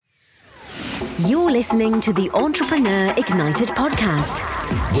You're listening to the Entrepreneur Ignited podcast,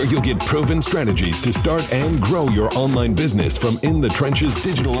 where you'll get proven strategies to start and grow your online business from in the trenches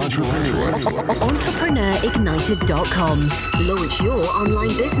digital entrepreneurs. EntrepreneurIgnited.com. Launch your online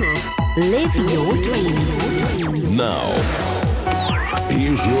business. Live your dreams. Now,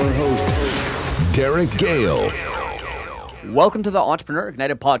 here's your host, Derek Gale. Welcome to the Entrepreneur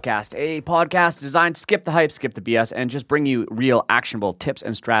Ignited podcast, a podcast designed to skip the hype, skip the BS, and just bring you real actionable tips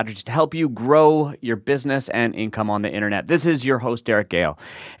and strategies to help you grow your business and income on the internet. This is your host, Derek Gale.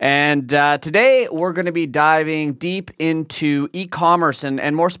 And today we're going to be diving deep into e-commerce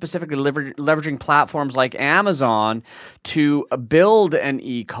and more specifically leveraging platforms like Amazon to build an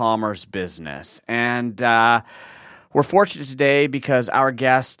e-commerce business. And we're fortunate today because our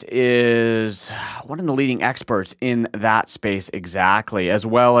guest is one of the leading experts in that space exactly, as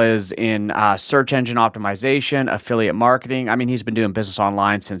well as in search engine optimization, affiliate marketing. I mean, he's been doing business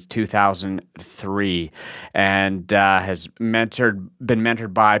online since 2003 and has been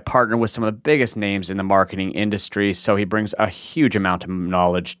mentored by, partnered with some of the biggest names in the marketing industry. So he brings a huge amount of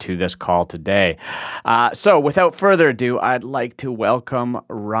knowledge to this call today. So without further ado, I'd like to welcome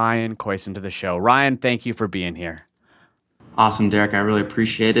Ryan Koysen to the show. Ryan, thank you for being here. Awesome, Derek. I really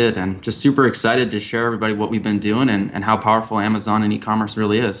appreciate it and just super excited to share everybody what we've been doing and how powerful Amazon and e-commerce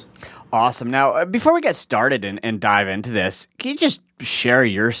really is. Awesome. Now, before we get started and dive into this, can you just share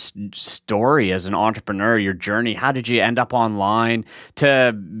your story as an entrepreneur, your journey? How did you end up online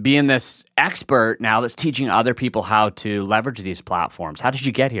to being this expert now that's teaching other people how to leverage these platforms? How did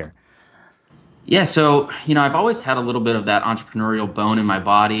you get here? Yeah, so, I've always had a little bit of that entrepreneurial bone in my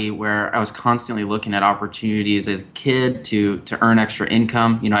body where I was constantly looking at opportunities as a kid to earn extra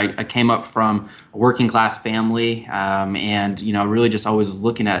income. I came up from a working class family and, really just always was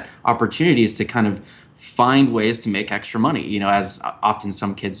looking at opportunities to kind of find ways to make extra money, as often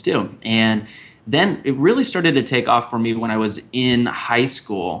some kids do. And then it really started to take off for me when I was in high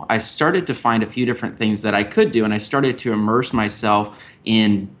school. I started to find a few different things that I could do, and I started to immerse myself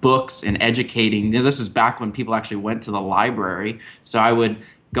in books and educating. This is back when people actually went to the library. So I would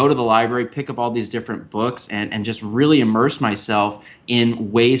go to the library, pick up all these different books, and just really immerse myself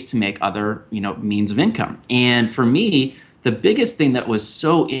in ways to make other, means of income. And for me, the biggest thing that was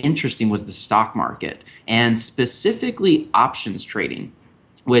so interesting was the stock market, and specifically options trading,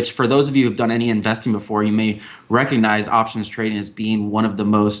 which for those of you who've done any investing before, you may recognize options trading as being one of the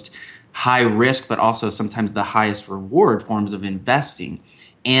most high risk, but also sometimes the highest reward forms of investing.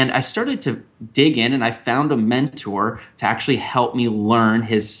 And I started to dig in and I found a mentor to actually help me learn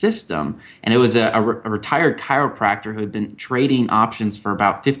his system. And it was a retired chiropractor who had been trading options for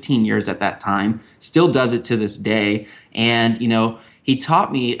about 15 years at that time, still does it to this day. And, he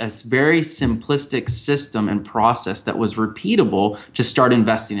taught me a very simplistic system and process that was repeatable to start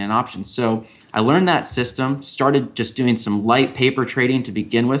investing in options. So I learned that system, started just doing some light paper trading to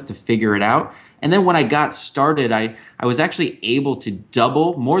begin with to figure it out. And then when I got started, I was actually able to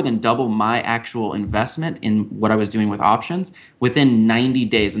more than double my actual investment in what I was doing with options within 90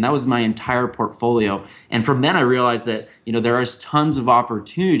 days. And that was my entire portfolio. And from then I realized that, there is tons of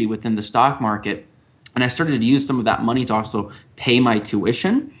opportunity within the stock market. And I started to use some of that money to also pay my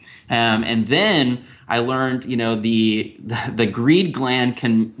tuition. And then I learned, the greed gland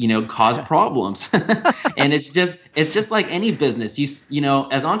can, cause problems. And it's just like any business.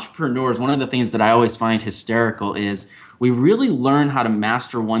 As entrepreneurs, one of the things that I always find hysterical is we really learn how to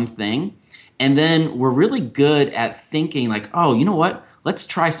master one thing. And then we're really good at thinking like, oh, you know what? Let's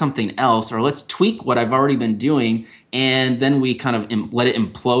try something else, or let's tweak what I've already been doing. And then we kind of let it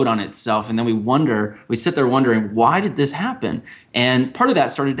implode on itself. And then we sit there wondering, why did this happen? And part of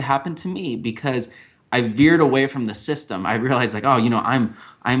that started to happen to me because I veered away from the system. I realized like, oh,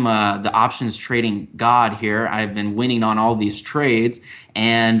 I'm the options trading god here. I've been winning on all these trades,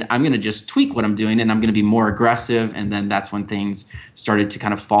 and I'm going to just tweak what I'm doing, and I'm going to be more aggressive. And then that's when things started to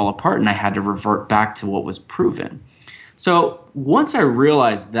kind of fall apart, and I had to revert back to what was proven. So once I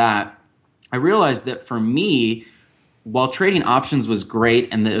realized that for me, while trading options was great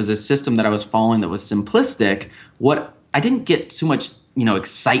and there was a system that I was following that was simplistic, what I didn't get too much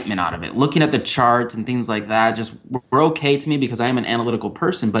excitement out of it. Looking at the charts and things like that just were okay to me because I am an analytical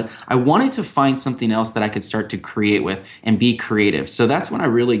person, but I wanted to find something else that I could start to create with and be creative. So that's when I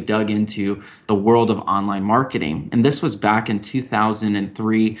really dug into the world of online marketing. And this was back in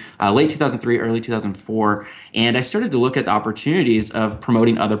 2003, late 2003, early 2004. And I started to look at the opportunities of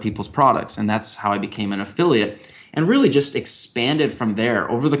promoting other people's products. And that's how I became an affiliate. and really just expanded from there.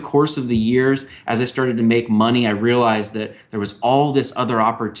 Over the course of the years, as I started to make money, I realized that there was all this other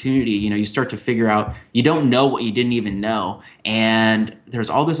opportunity. You start to figure out you don't know what you didn't even know. And there's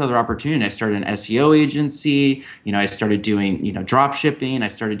all this other opportunity. I started an SEO agency. I started doing, drop shipping. I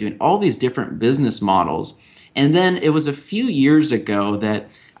started doing all these different business models. And then it was a few years ago that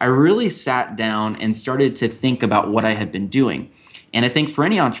I really sat down and started to think about what I had been doing. And I think for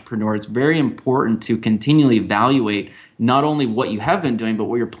any entrepreneur, it's very important to continually evaluate not only what you have been doing, but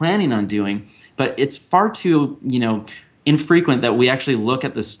what you're planning on doing. But it's far too, infrequent that we actually look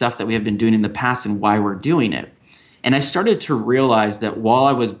at the stuff that we have been doing in the past and why we're doing it. And I started to realize that while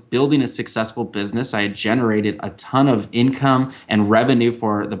I was building a successful business, I had generated a ton of income and revenue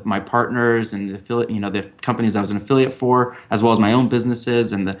for my partners and the companies I was an affiliate for, as well as my own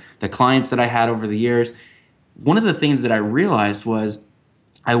businesses and the clients that I had over the years. One of the things that I realized was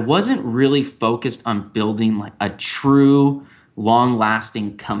I wasn't really focused on building like a true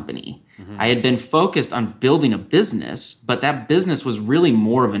long-lasting company. I had been focused on building a business, but that business was really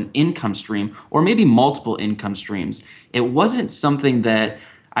more of an income stream or maybe multiple income streams. It wasn't something that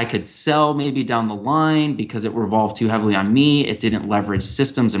I could sell maybe down the line because it revolved too heavily on me. It didn't leverage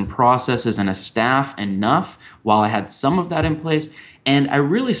systems and processes and a staff enough while I had some of that in place. And I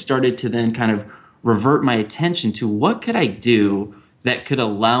really started to then kind of revert my attention to what could I do that could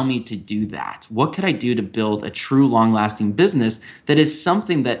allow me to do that? What could I do to build a true long-lasting business that is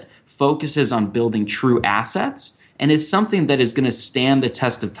something that focuses on building true assets and is something that is going to stand the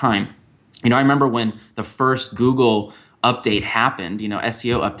test of time? I remember when the first Google update happened,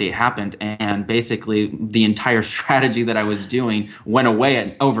 SEO update happened, and basically the entire strategy that I was doing went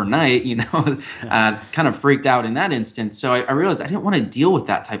away overnight, kind of freaked out in that instance. So I realized I didn't want to deal with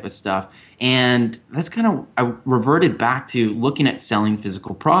that type of stuff. And that's I reverted back to looking at selling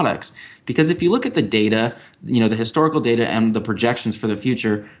physical products. Because if you look at the data, the historical data and the projections for the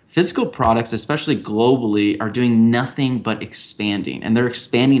future, physical products, especially globally, are doing nothing but expanding. And they're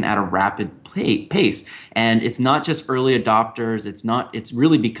expanding at a rapid pace. And it's not just early adopters. It's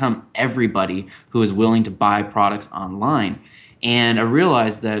really become everybody who is willing to buy products online. And I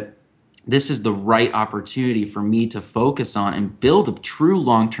realized that this is the right opportunity for me to focus on and build a true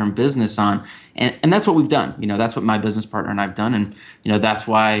long-term business on. And that's what we've done. That's what my business partner and I've done. And, that's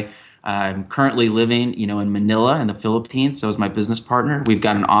why I'm currently living, in Manila in the Philippines. So is my business partner. We've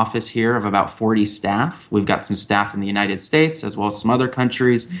got an office here of about 40 staff. We've got some staff in the United States as well as some other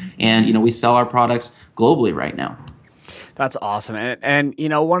countries. And, we sell our products globally right now. That's awesome. And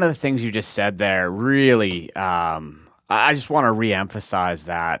one of the things you just said there really, I just want to reemphasize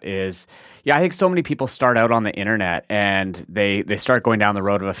that is, I think so many people start out on the internet and they start going down the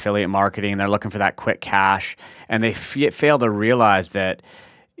road of affiliate marketing and they're looking for that quick cash, and they fail to realize that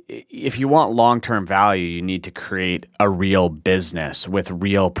if you want long-term value, you need to create a real business with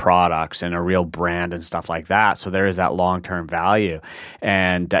real products and a real brand and stuff like that. So there is that long-term value.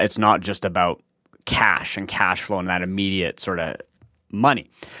 And it's not just about cash and cash flow and that immediate sort of money.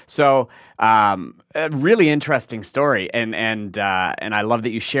 So a really interesting story, and I love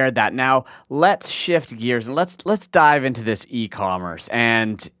that you shared that. Now let's shift gears and let's dive into this e-commerce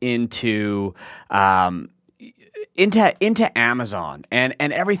and into Amazon and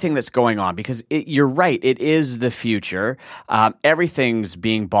everything that's going on, because you're right, it is the future. Everything's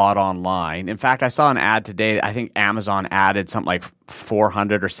being bought online. In fact, I saw an ad today. I think Amazon added something like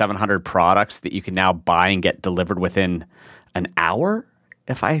 400 or 700 products that you can now buy and get delivered within an hour,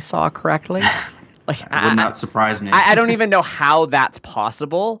 if I saw correctly. Would not surprise me. I don't even know how that's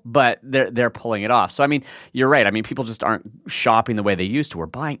possible, but they're pulling it off. So I mean, you're right. I mean, people just aren't shopping the way they used to. We're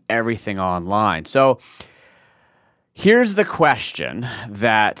buying everything online. So here's the question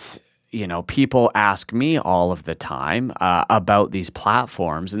that people ask me all of the time about these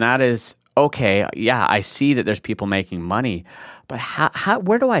platforms, and that is, okay, yeah, I see that there's people making money, but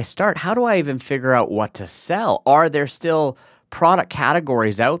where do I start? How do I even figure out what to sell? Are there still product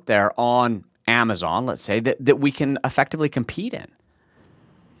categories out there on Amazon, let's say, that we can effectively compete in?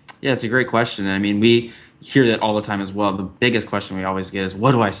 Yeah, it's a great question. I mean, we hear that all the time as well. The biggest question we always get is,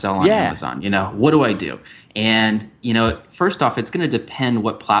 what do I sell on Amazon? What do I do? And, first off, it's going to depend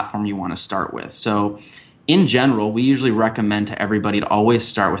what platform you want to start with. So in general, we usually recommend to everybody to always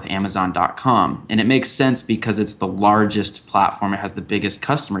start with Amazon.com. And it makes sense because it's the largest platform. It has the biggest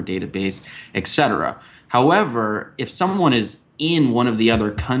customer database, etc. However, if someone is in one of the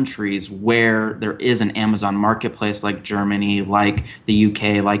other countries where there is an Amazon marketplace, like Germany, like the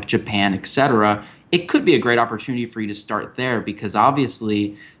UK, like Japan, etc., it could be a great opportunity for you to start there, because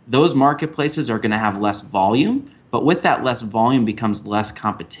obviously those marketplaces are going to have less volume, But with that less volume becomes less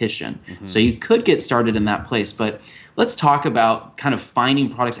competition. So you could get started in that place. But let's talk about kind of finding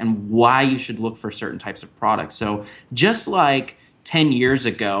products and why you should look for certain types of products. So just like 10 years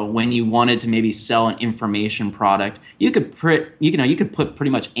ago when you wanted to maybe sell an information product, you could put pretty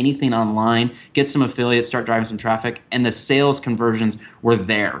much anything online, get some affiliates, start driving some traffic, and the sales conversions were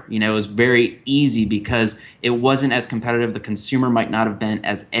there. It was very easy because it wasn't as competitive. The consumer might not have been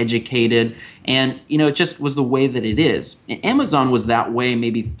as educated, and it just was the way that it is. And Amazon was that way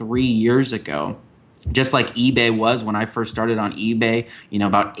maybe 3 years ago. Just like eBay was when I first started on eBay,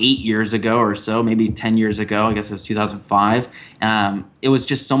 about 8 years ago or so, maybe 10 years ago, I guess it was 2005. It was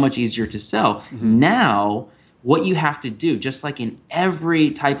just so much easier to sell. Now, what you have to do, just like in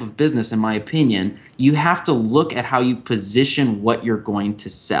every type of business, in my opinion, you have to look at how you position what you're going to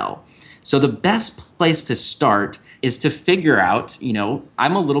sell. So the best place to start is to figure out,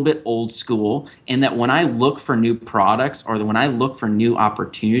 I'm a little bit old school in that when I look for new products or when I look for new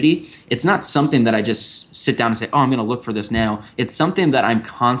opportunity, it's not something that I just sit down and say, I'm going to look for this now. It's something that I'm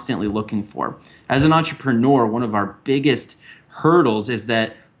constantly looking for. As an entrepreneur, one of our biggest hurdles is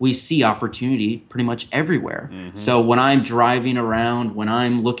that we see opportunity pretty much everywhere. So when I'm driving around, when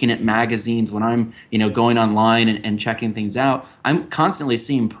I'm looking at magazines, when I'm going online and checking things out, I'm constantly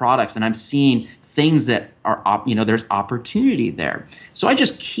seeing products and I'm seeing things that are, there's opportunity there. So I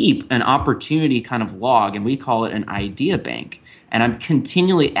just keep an opportunity kind of log, and we call it an idea bank. And I'm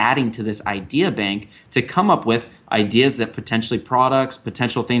continually adding to this idea bank to come up with ideas that potential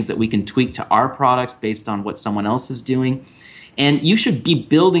things that we can tweak to our products based on what someone else is doing. And you should be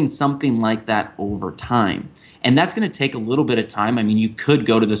building something like that over time. And that's going to take a little bit of time. I mean, you could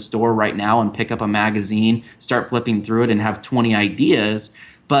go to the store right now and pick up a magazine, start flipping through it and have 20 ideas.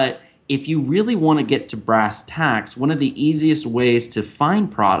 But if you really want to get to brass tacks, one of the easiest ways to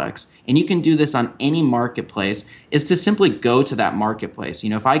find products, and you can do this on any marketplace, is to simply go to that marketplace.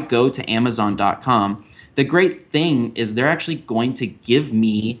 If I go to Amazon.com, the great thing is they're actually going to give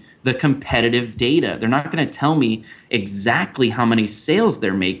me the competitive data. They're not going to tell me exactly how many sales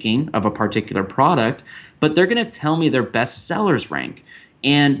they're making of a particular product, but they're going to tell me their best sellers rank.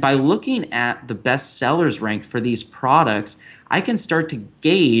 And by looking at the best sellers rank for these products, I can start to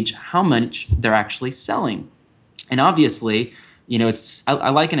gauge how much they're actually selling. And obviously, I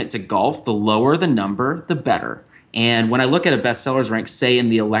liken it to golf. The lower the number, the better. And when I look at a best sellers rank, say in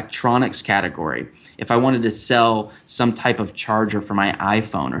the electronics category, if I wanted to sell some type of charger for my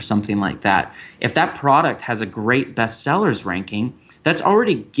iPhone or something like that, if that product has a great best sellers ranking, that's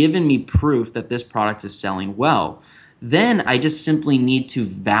already given me proof that this product is selling well. Then I just simply need to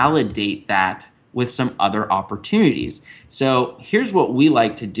validate that with some other opportunities. So here's what we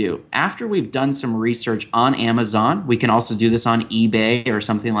like to do. After we've done some research on Amazon, we can also do this on eBay or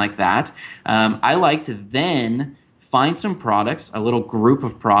something like that. I like to then find some products, a little group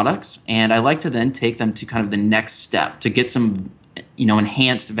of products, and I like to then take them to kind of the next step to get some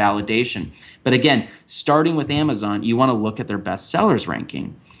enhanced validation. But again, starting with Amazon, you want to look at their best sellers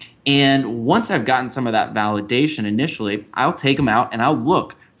ranking. And once I've gotten some of that validation initially, I'll take them out and I'll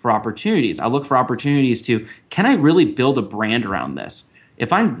look for opportunities. I look for opportunities to, can I really build a brand around this?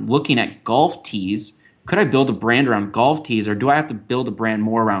 If I'm looking at golf tees, could I build a brand around golf tees, or do I have to build a brand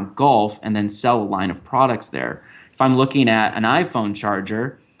more around golf and then sell a line of products there? If I'm looking at an iPhone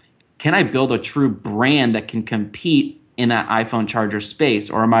charger, can I build a true brand that can compete in that iPhone charger space?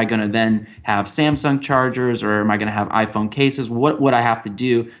 Or am I going to then have Samsung chargers, or am I going to have iPhone cases? What would I have to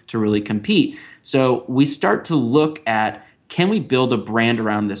do to really compete? So we start to look at, can we build a brand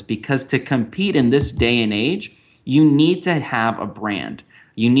around this? Because to compete in this day and age, you need to have a brand.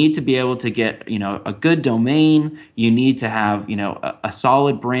 You need to be able to get, a good domain. You need to have, a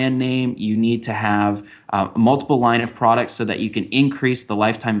solid brand name. You need to have a multiple line of products so that you can increase the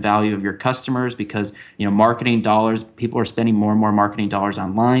lifetime value of your customers, because, marketing dollars, people are spending more and more marketing dollars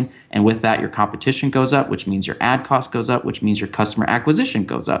online. And with that, your competition goes up, which means your ad cost goes up, which means your customer acquisition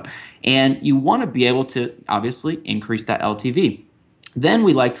goes up. And you want to be able to obviously increase that LTV. Then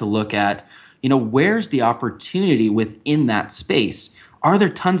we like to look at, where's the opportunity within that space? Are there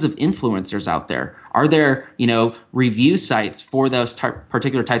tons of influencers out there? Are there, review sites for those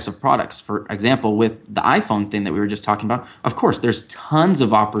particular types of products? For example, with the iPhone thing that we were just talking about, of course, there's tons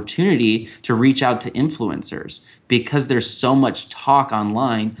of opportunity to reach out to influencers because there's so much talk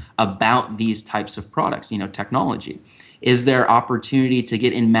online about these types of products, technology. Is there opportunity to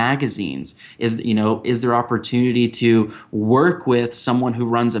get in magazines? Is there opportunity to work with someone who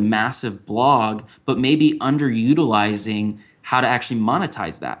runs a massive blog, but maybe underutilizing how to actually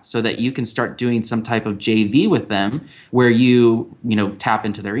monetize that so that you can start doing some type of JV with them where you tap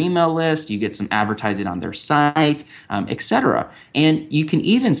into their email list, you get some advertising on their site, etc. And you can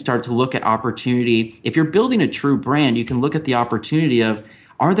even start to look at opportunity. If you're building a true brand, you can look at the opportunity of,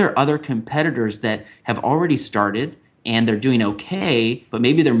 are there other competitors that have already started and they're doing okay, but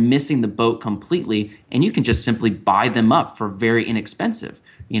maybe they're missing the boat completely, and you can just simply buy them up for very inexpensive,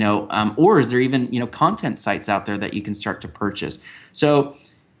 or is there even, content sites out there that you can start to purchase? So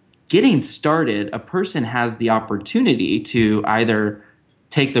getting started, a person has the opportunity to either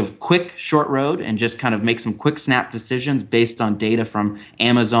take the quick short road and just kind of make some quick snap decisions based on data from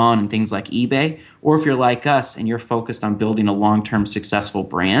Amazon and things like eBay. Or if you're like us and you're focused on building a long-term successful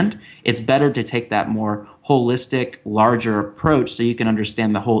brand, it's better to take that more holistic, larger approach so you can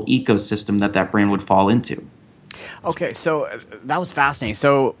understand the whole ecosystem that brand would fall into. Okay, so that was fascinating.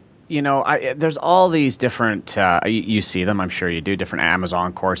 So, there's all these different, you see them, I'm sure you do, different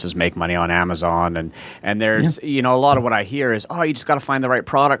Amazon courses, make money on Amazon. And there's, a lot of what I hear is, you just got to find the right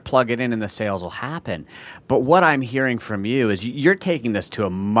product, plug it in, and the sales will happen. But what I'm hearing from you is you're taking this to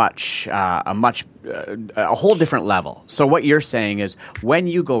a whole different level. So what you're saying is when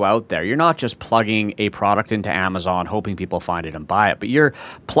you go out there, you're not just plugging a product into Amazon, hoping people find it and buy it, but you're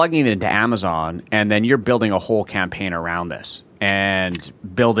plugging it into Amazon, and then you're building a whole campaign around this. And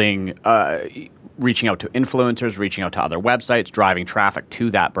building, reaching out to influencers, reaching out to other websites, driving traffic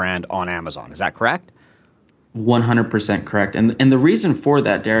to that brand on Amazon. Is that correct? 100% correct. And the reason for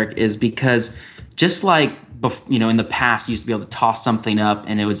that, Derek, is because just like in the past, you used to be able to toss something up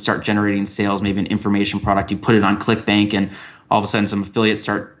and it would start generating sales, maybe an information product. You put it on ClickBank, and all of a sudden some affiliates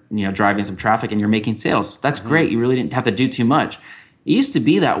start driving some traffic, and you're making sales. That's great. You really didn't have to do too much. It used to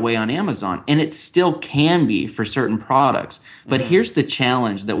be that way on Amazon, and it still can be for certain products. But here's the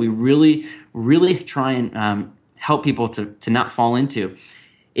challenge that we really, really try and help people to not fall into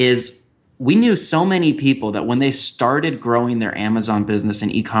is we knew so many people that when they started growing their Amazon business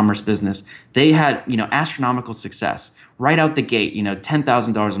and e-commerce business, they had astronomical success right out the gate.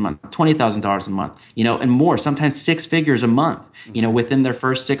 $10,000 a month, $20,000 a month, and more. Sometimes 6 figures a month. Within their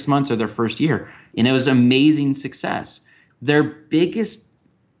first 6 months or their first year, and it was amazing success. Their biggest,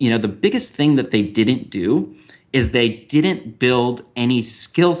 the biggest thing that they didn't do is they didn't build any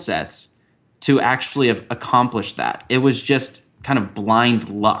skill sets to actually have accomplished that. It was just kind of blind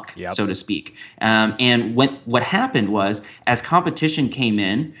luck, so to speak. And what happened was, as competition came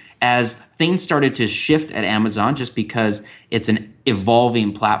in, as things started to shift at Amazon, just because it's an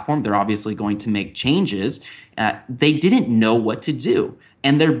evolving platform, they're obviously going to make changes. They didn't know what to do,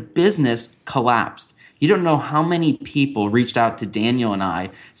 and their business collapsed. You don't know how many people reached out to Daniel and I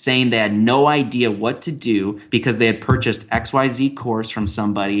saying they had no idea what to do because they had purchased XYZ course from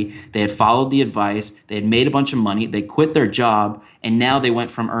somebody, they had followed the advice, they had made a bunch of money, they quit their job, and now they went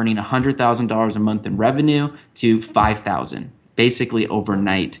from earning $100,000 a month in revenue to $5,000, basically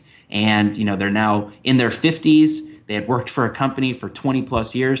overnight. And they're now in their 50s. They had worked for a company for 20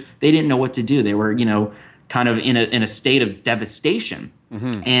 plus years. They didn't know what to do. They were, kind of in a state of devastation.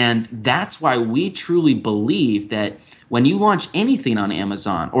 And that's why we truly believe that when you launch anything on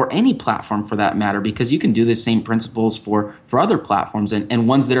Amazon or any platform for that matter, because you can do the same principles for other platforms and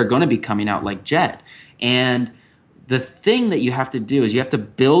ones that are going to be coming out like Jet. And the thing that you have to do is you have to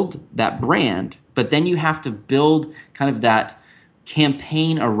build that brand, but then you have to build kind of that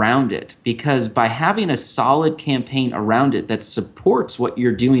campaign around it, because by having a solid campaign around it that supports what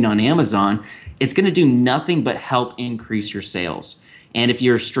you're doing on Amazon, it's going to do nothing but help increase your sales. And if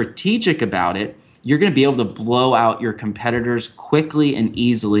you're strategic about it, you're going to be able to blow out your competitors quickly and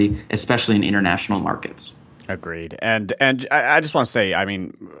easily, especially in international markets. Agreed. And I just want to say, I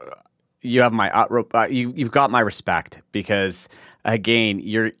mean, you have my you've got my respect, because again,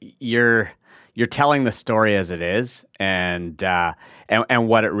 you're telling the story as it is, and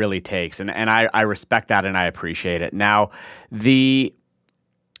what it really takes, and I respect that and I appreciate it. Now,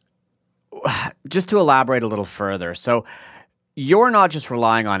 just to elaborate a little further, so you're not just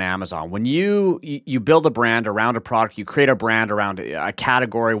relying on Amazon. When you build a brand around a product, you create a brand around a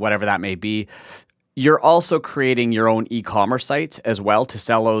category, whatever that may be, you're also creating your own e-commerce sites as well to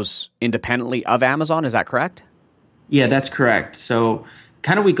sell those independently of Amazon. Is that correct? Yeah, that's correct. So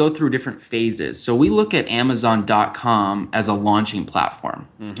kind of we go through different phases. So we look at Amazon.com as a launching platform.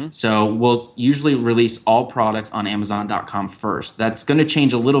 So we'll usually release all products on Amazon.com first. That's going to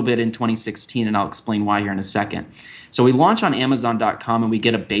change a little bit in 2016, and I'll explain why here in a second. So we launch on Amazon.com and we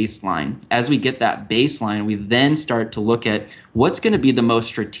get a baseline. As we get that baseline, we then start to look at what's going to be the most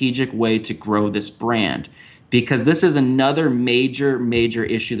strategic way to grow this brand. because this is another major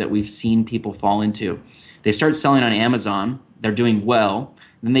issue that we've seen people fall into. They start selling on Amazon, they're doing well,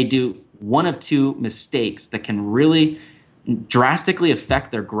 then they do one of two mistakes that can really drastically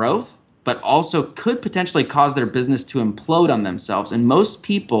affect their growth, but also could potentially cause their business to implode on themselves. And most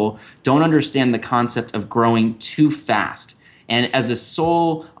people don't understand the concept of growing too fast. And as a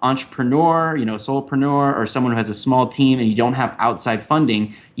sole entrepreneur, solopreneur, or someone who has a small team and you don't have outside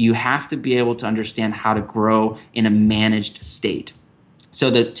funding, you have to be able to understand how to grow in a managed state. So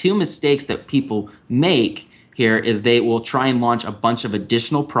the two mistakes that people make here is they will try and launch a bunch of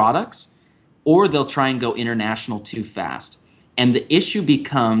additional products, or they'll try and go international too fast. And the issue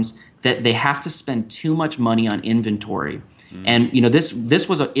becomes that they have to spend too much money on inventory. And this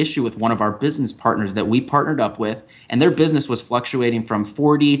was an issue with one of our business partners that we partnered up with, and their business was fluctuating from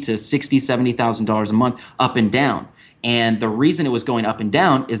 $40,000 to $60,000, $70,000 a month, up and down. And the reason it was going up and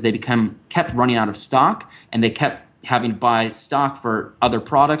down is they kept running out of stock, and they kept having to buy stock for other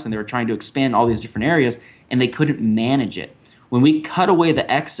products, and they were trying to expand all these different areas, and they couldn't manage it. When we cut away the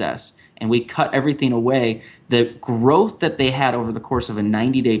excess and we cut everything away, the growth that they had over the course of a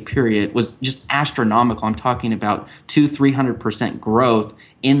 90-day period was just astronomical. I'm talking about 200-300% growth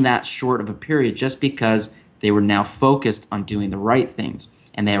in that short of a period, just because they were now focused on doing the right things.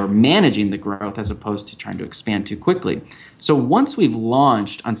 And they were managing the growth as opposed to trying to expand too quickly. So once we've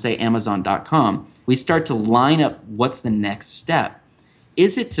launched on, say, Amazon.com, we start to line up what's the next step.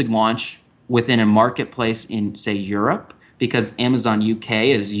 Is it to launch within a marketplace in, say, Europe, because Amazon UK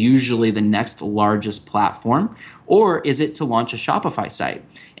is usually the next largest platform? Or is it to launch a Shopify site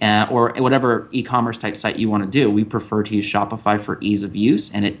or whatever e-commerce type site you want to do? We prefer to use Shopify for ease of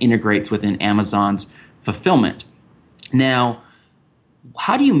use, and it integrates within Amazon's fulfillment. Now,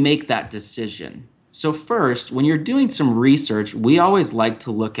 how do you make that decision? So first, when you're doing some research, we always like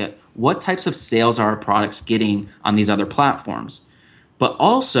to look at what types of sales are our products getting on these other platforms. But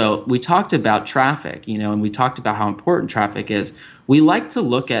also, we talked about traffic, and we talked about how important traffic is. We like to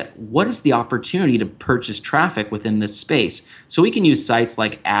look at what is the opportunity to purchase traffic within this space. So we can use sites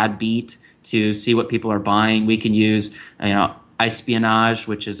like AdBeat to see what people are buying. We can use, Espionage,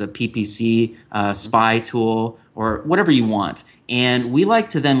 which is a PPC spy tool, or whatever you want. And we like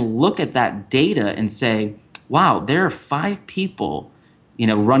to then look at that data and say, wow, there are 5 people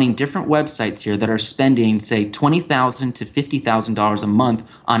running different websites here that are spending, say, $20,000 to $50,000 a month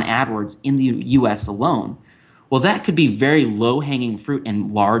on AdWords in the US alone. Well, that could be very low-hanging fruit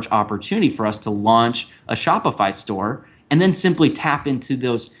and large opportunity for us to launch a Shopify store and then simply tap into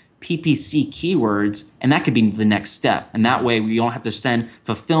those PPC keywords, and that could be the next step. And that way we don't have to send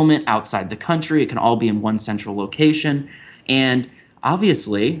fulfillment outside the country. It can all be in one central location. And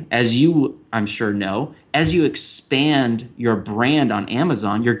obviously, as you, I'm sure, know, as you expand your brand on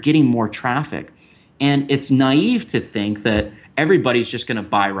Amazon, you're getting more traffic. And it's naive to think that everybody's just going to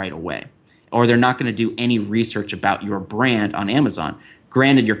buy right away, or they're not going to do any research about your brand on Amazon.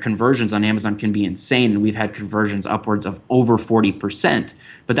 Granted, your conversions on Amazon can be insane, and we've had conversions upwards of over 40%,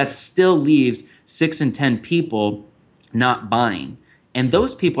 but that still leaves 6 in 10 people not buying. And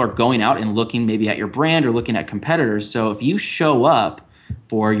those people are going out and looking maybe at your brand or looking at competitors. So if you show up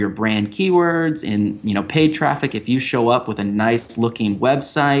for your brand keywords in paid traffic, if you show up with a nice looking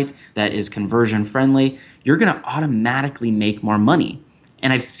website that is conversion friendly, you're going to automatically make more money.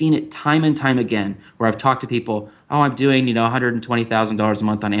 And I've seen it time and time again where I've talked to people, oh, I'm doing $120,000 a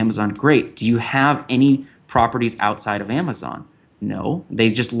month on Amazon. Great. Do you have any properties outside of Amazon? No.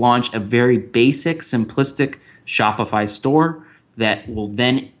 They just launch a very basic, simplistic Shopify store that will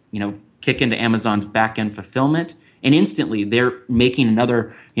then, kick into Amazon's back-end fulfillment, and instantly they're making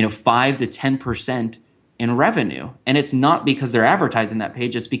another, 5 to 10% in revenue. And it's not because they're advertising that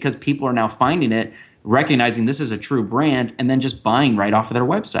page; it's because people are now finding it, recognizing this is a true brand, and then just buying right off of their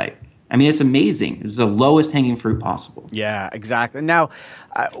website. I mean, it's amazing. It's the lowest hanging fruit possible. Yeah, exactly. Now,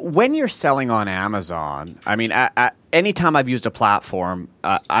 when you're selling on Amazon, I mean, anytime I've used a platform,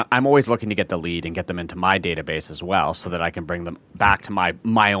 I'm always looking to get the lead and get them into my database as well so that I can bring them back to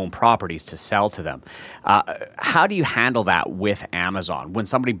my own properties to sell to them. How do you handle that with Amazon? When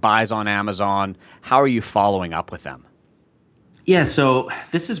somebody buys on Amazon, how are you following up with them? Yeah, so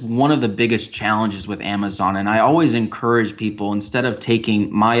this is one of the biggest challenges with Amazon, and I always encourage people, instead of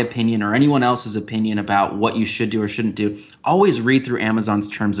taking my opinion or anyone else's opinion about what you should do or shouldn't do, always read through Amazon's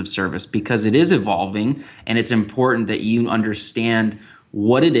terms of service, because it is evolving, and it's important that you understand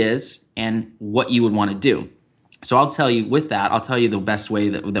what it is and what you would want to do. So I'll tell you the best way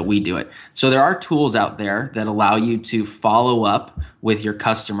that we do it. So there are tools out there that allow you to follow up with your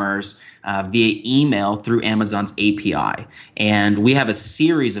customers via email through Amazon's API. And we have a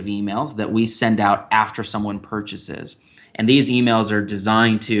series of emails that we send out after someone purchases. And these emails are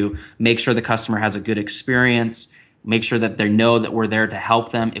designed to make sure the customer has a good experience, make sure that they know that we're there to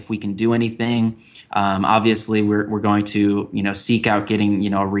help them if we can do anything. Obviously, we're going to seek out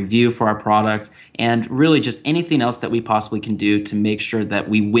getting a review for our product, and really just anything else that we possibly can do to make sure that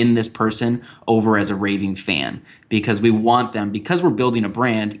we win this person over as a raving fan, because we want them, because we're building a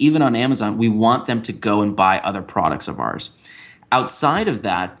brand, even on Amazon, we want them to go and buy other products of ours. Outside of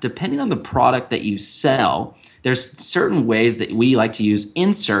that, depending on the product that you sell, there's certain ways that we like to use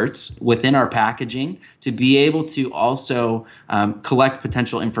inserts within our packaging to be able to also collect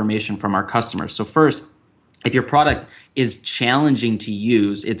potential information from our customers. So first, if your product is challenging to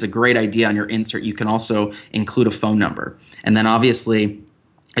use, it's a great idea on your insert. You can also include a phone number. And then obviously,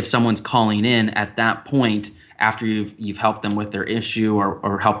 if someone's calling in at that point, after you've helped them with their issue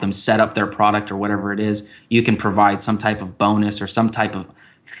or helped them set up their product or whatever it is, you can provide some type of bonus or some type of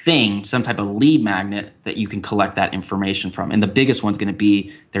thing, some type of lead magnet that you can collect that information from. And the biggest one's going to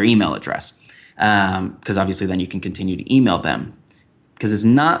be their email address, because obviously then you can continue to email them, because it's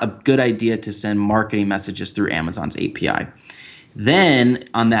not a good idea to send marketing messages through Amazon's API. Then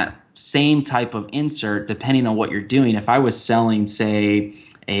on that same type of insert, depending on what you're doing, if I was selling, say,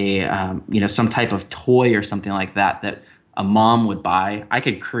 some type of toy or something like that a mom would buy, I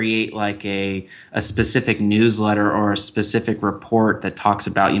could create like a specific newsletter or a specific report that talks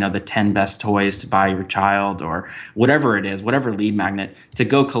about, the 10 best toys to buy your child, or whatever it is, whatever lead magnet, to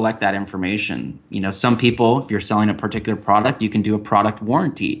go collect that information. Some people, if you're selling a particular product, you can do a product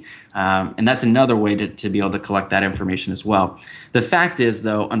warranty. And that's another way to be able to collect that information as well. The fact is,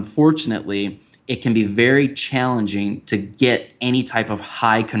 though, unfortunately, it can be very challenging to get any type of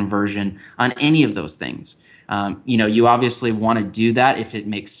high conversion on any of those things. You obviously want to do that if it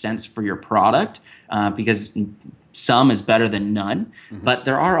makes sense for your product, because some is better than none. Mm-hmm. But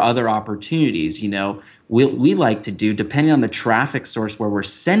there are other opportunities. We like to do, depending on the traffic source where we're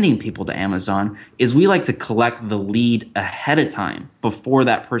sending people to Amazon, is we like to collect the lead ahead of time before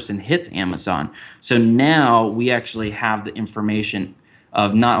that person hits Amazon. So now we actually have the information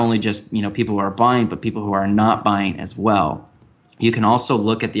of not only just people who are buying, but people who are not buying as well. You can also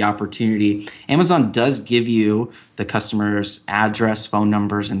look at the opportunity. Amazon does give you the customer's address, phone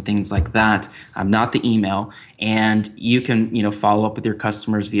numbers, and things like that, not the email. And you can, follow up with your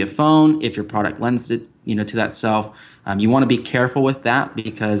customers via phone if your product lends it, to that self. You want to be careful with that,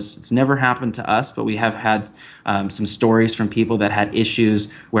 because it's never happened to us, but we have had some stories from people that had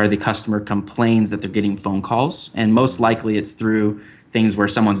issues where the customer complains that they're getting phone calls, and most likely it's through things where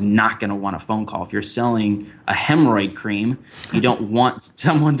someone's not going to want a phone call. If you're selling a hemorrhoid cream, you don't want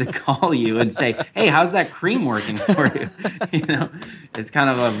someone to call you and say, "Hey, how's that cream working for you?" It's kind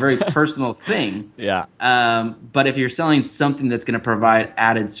of a very personal thing. Yeah. But if you're selling something that's going to provide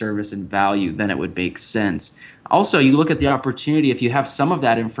added service and value, then it would make sense. Also, you look at the opportunity. If you have some of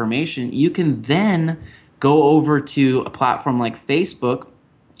that information, you can then go over to a platform like Facebook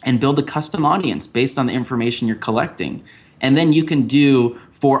and build a custom audience based on the information you're collecting. And then you can do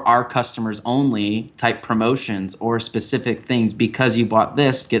for our customers only type promotions or specific things, because you bought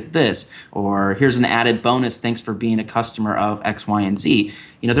this, get this, or here's an added bonus, thanks for being a customer of X, Y, and Z.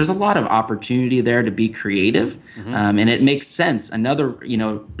 There's a lot of opportunity there to be creative, and it makes sense.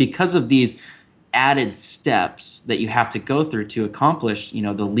 Because of these added steps that you have to go through to accomplish,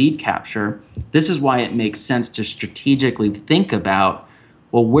 the lead capture, this is why it makes sense to strategically think about,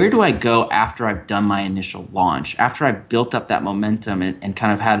 well, where do I go after I've done my initial launch, after I've built up that momentum and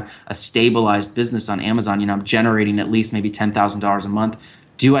kind of had a stabilized business on Amazon? I'm generating at least maybe $10,000 a month.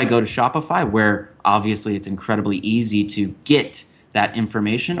 Do I go to Shopify, where obviously it's incredibly easy to get that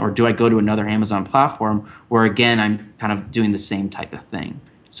information, or do I go to another Amazon platform where, again, I'm kind of doing the same type of thing?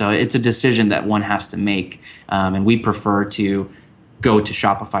 So it's a decision that one has to make, and we prefer to go to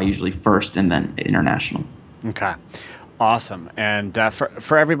Shopify usually first and then international. Okay. Awesome. And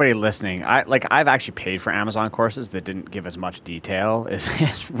for everybody listening, I've actually paid for Amazon courses that didn't give as much detail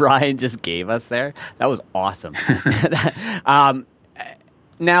as Ryan just gave us there. That was awesome.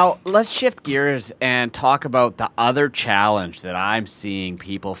 Now, let's shift gears and talk about the other challenge that I'm seeing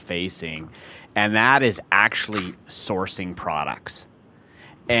people facing, and that is actually sourcing products.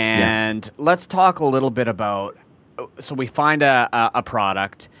 And let's talk a little bit about, so we find a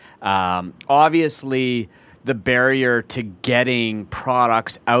product. Obviously, the barrier to getting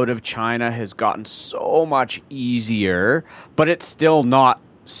products out of China has gotten so much easier, but it's still not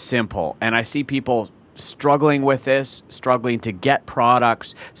simple. And I see people struggling with this, struggling to get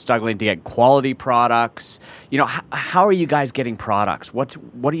products, struggling to get quality products. How are you guys getting products? What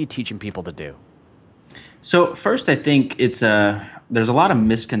are you teaching people to do? So first, I think there's a lot of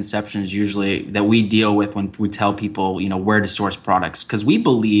misconceptions usually that we deal with when we tell people, where to source products, because we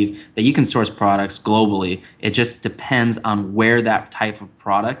believe that you can source products globally. It just depends on where that type of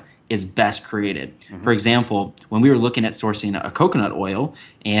product is best created. Mm-hmm. For example, when we were looking at sourcing a coconut oil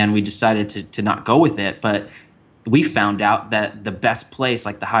and we decided to not go with it, but we found out that the best place,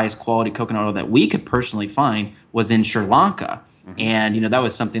 like the highest quality coconut oil that we could personally find, was in Sri Lanka. Mm-hmm. And, that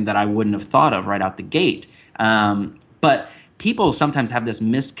was something that I wouldn't have thought of right out the gate. But people sometimes have this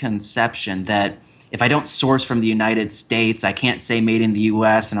misconception that if I don't source from the United States, I can't say made in the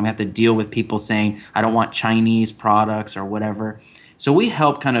US, and I'm going to have to deal with people saying I don't want Chinese products or whatever. So we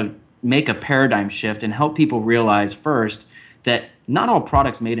help kind of make a paradigm shift and help people realize first that not all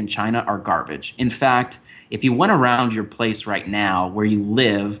products made in China are garbage. In fact, if you went around your place right now where you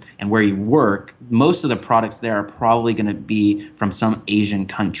live and where you work, most of the products there are probably going to be from some Asian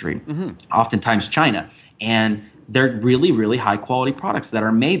country, oftentimes China. And they're really, really high quality products that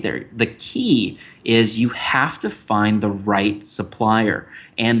are made there. The key is you have to find the right supplier.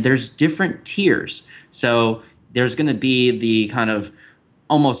 And there's different tiers. So there's going to be the kind of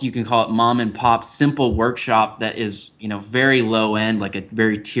almost, you can call it mom and pop simple workshop that is, very low end, like a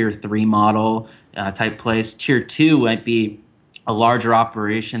very tier 3 model type place. Tier 2 might be a larger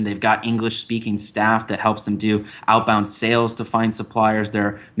operation. They've got English speaking staff that helps them do outbound sales to find suppliers.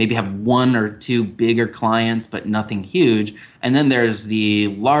 They maybe have 1 or 2 bigger clients, but nothing huge. And then there's the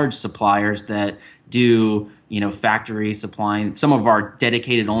large suppliers that do, factory supplying. Some of them are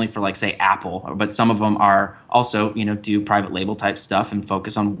dedicated only for, like, say, Apple, but some of them are also, do private label type stuff and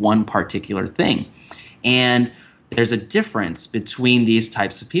focus on one particular thing. And there's a difference between these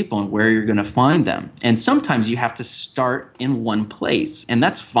types of people and where you're going to find them. And sometimes you have to start in one place. And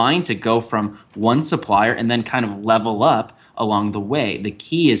that's fine to go from one supplier and then kind of level up along the way. The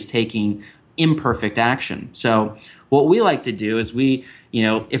key is taking imperfect action. So what we like to do is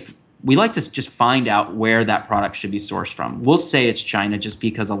if we like to just find out where that product should be sourced from. We'll say it's China just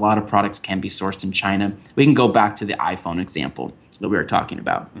because a lot of products can be sourced in China. We can go back to the iPhone example that we were talking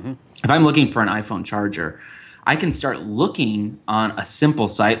about. Mm-hmm. If I'm looking for an iPhone charger, I can start looking on a simple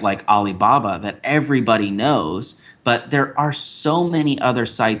site like Alibaba that everybody knows, but there are so many other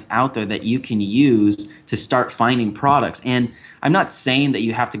sites out there that you can use to start finding products. And I'm not saying that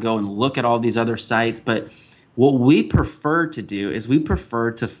you have to go and look at all these other sites, but what we prefer to do is we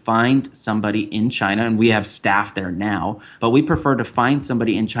prefer to find somebody in China, and we have staff there now, but we prefer to find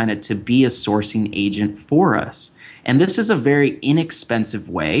somebody in China to be a sourcing agent for us. And this is a very inexpensive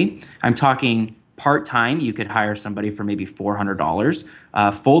way. I'm talking part-time, you could hire somebody for maybe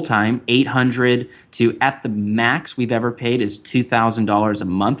 $400. Full-time, $800 to, at the max we've ever paid is $2,000 a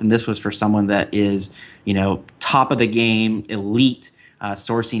month. And this was for someone that is, top of the game, elite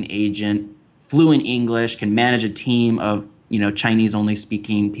sourcing agent, fluent English, can manage a team of, Chinese only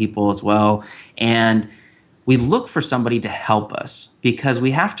speaking people as well. And we look for somebody to help us because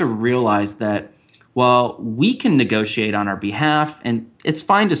we have to realize that, well, we can negotiate on our behalf, and it's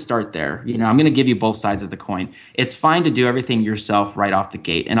fine to start there. I'm going to give you both sides of the coin. It's fine to do everything yourself right off the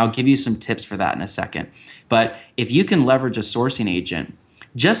gate, and I'll give you some tips for that in a second. But if you can leverage a sourcing agent,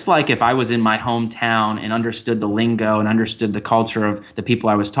 just like if I was in my hometown and understood the lingo and understood the culture of the people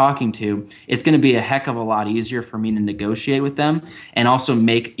I was talking to, it's going to be a heck of a lot easier for me to negotiate with them and also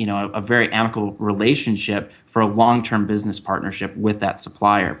make, a very amicable relationship for a long-term business partnership with that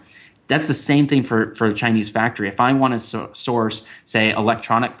supplier. That's the same thing for a Chinese factory. If I want to source, say,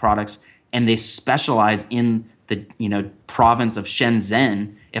 electronic products and they specialize in the province of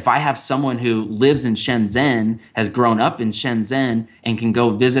Shenzhen, if I have someone who lives in Shenzhen, has grown up in Shenzhen, and can go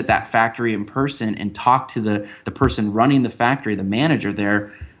visit that factory in person and talk to the person running the factory, the manager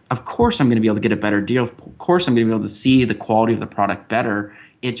there, of course I'm going to be able to get a better deal. Of course I'm going to be able to see the quality of the product better.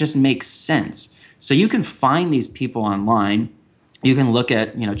 It just makes sense. So you can find these people online. You can look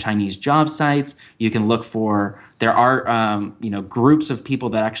at, Chinese job sites. You can look for, there are, groups of people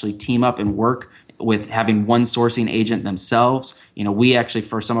that actually team up and work with having one sourcing agent themselves. We actually,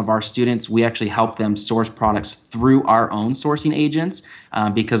 for some of our students, we actually help them source products through our own sourcing agents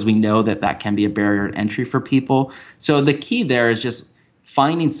because we know that can be a barrier to entry for people. So the key there is just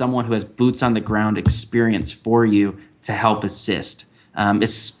finding someone who has boots on the ground experience for you to help assist.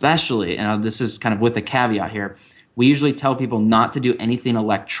 Especially, and this is kind of with a caveat here, we usually tell people not to do anything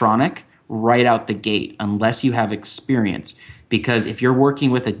electronic right out the gate unless you have experience. Because if you're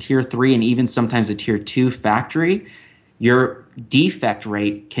working with a tier 3 and even sometimes a tier 2 factory, your defect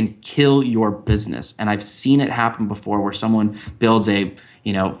rate can kill your business. And I've seen it happen before where someone builds a,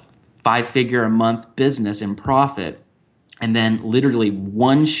 5-figure a month business in profit, and then literally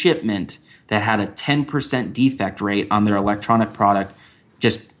one shipment that had a 10% defect rate on their electronic product,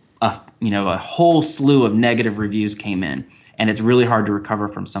 just a whole slew of negative reviews came in, and it's really hard to recover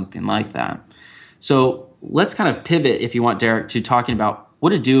from something like that. So let's kind of pivot, if you want, Derek, to talking about what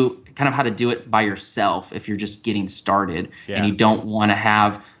to do, kind of how to do it by yourself if you're just getting started and you don't want to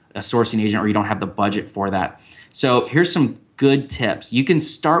have a sourcing agent or you don't have the budget for that. So here's some good tips. You can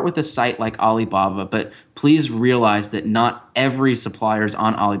start with a site like Alibaba, but please realize that not every supplier is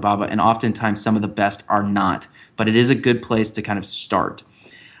on Alibaba, and oftentimes some of the best are not, but it is a good place to kind of start.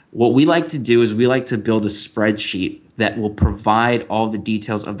 What we like to do is we like to build a spreadsheet that will provide all the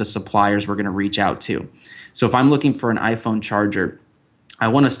details of the suppliers we're going to reach out to. So if I'm looking for an iPhone charger, I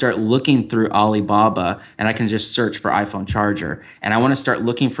want to start looking through Alibaba, and I can just search for iPhone charger. And I want to start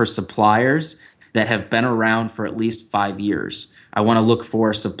looking for suppliers that have been around for at least 5 years. I want to look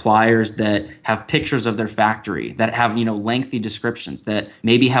for suppliers that have pictures of their factory, that have, lengthy descriptions, that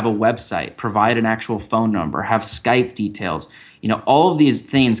maybe have a website, provide an actual phone number, have Skype details. All of these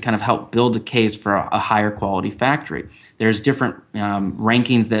things kind of help build a case for a higher quality factory. There's different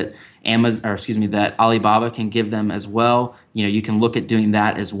rankings that that Alibaba can give them as well. You can look at doing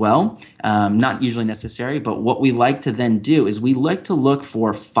that as well. Not usually necessary, but what we like to then do is we like to look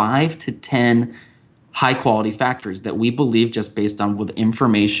for 5 to 10 high quality factories that we believe just based on the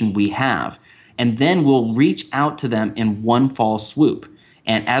information we have. And then we'll reach out to them in one fall swoop.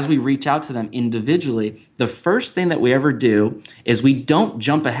 And as we reach out to them individually, the first thing that we ever do is we don't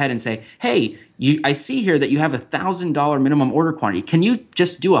jump ahead and say, hey, I see here that you have $1,000 minimum order quantity. Can you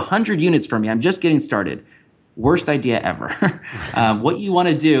just do 100 units for me? I'm just getting started. Worst idea ever. What you want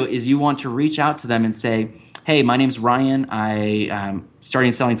to do is you want to reach out to them and say, hey, my name's Ryan. I'm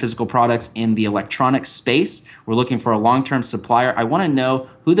starting selling physical products in the electronics space. We're looking for a long-term supplier. I want to know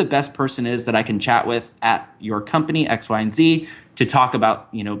who the best person is that I can chat with at your company, X, Y, and Z, to talk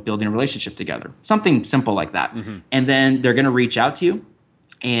about, building a relationship together. Something simple like that. Mm-hmm. And then they're going to reach out to you.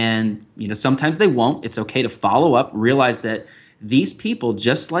 And, sometimes they won't. It's okay to follow up, realize that these people,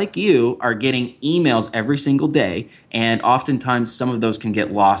 just like you, are getting emails every single day. And oftentimes some of those can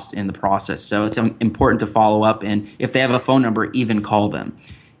get lost in the process. So it's important to follow up. And if they have a phone number, even call them.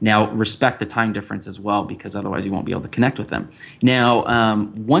 Now, respect the time difference as well, because otherwise you won't be able to connect with them. Now,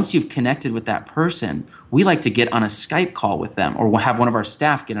 once you've connected with that person, we like to get on a Skype call with them, or we'll have one of our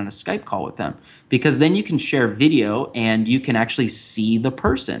staff get on a Skype call with them, because then you can share video and you can actually see the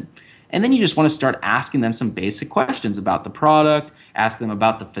person. And then you just want to start asking them some basic questions about the product, ask them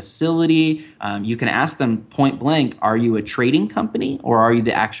about the facility. You can ask them point blank, are you a trading company or are you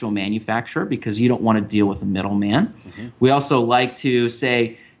the actual manufacturer? Because you don't want to deal with a middleman. Mm-hmm. We also like to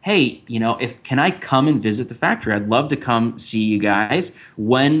say, hey, can I come and visit the factory? I'd love to come see you guys.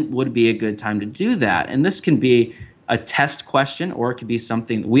 When would be a good time to do that? And this can be a test question, or it could be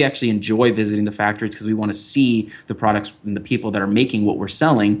something we actually enjoy visiting the factories because we want to see the products and the people that are making what we're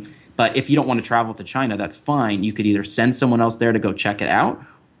selling. But if you don't want to travel to China, that's fine. You could either send someone else there to go check it out,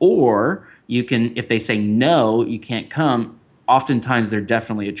 or you can, if they say no, you can't come, oftentimes they're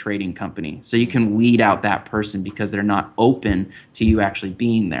definitely a trading company. So you can weed out that person because they're not open to you actually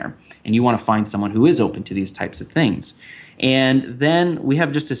being there. And you want to find someone who is open to these types of things. And then we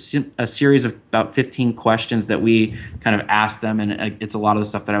have just a series of about 15 questions that we kind of ask them. And it's a lot of the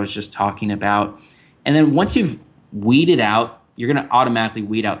stuff that I was just talking about. And then once you've weeded out, you're going to automatically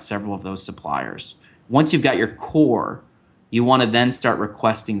weed out several of those suppliers. Once you've got your core, you want to then start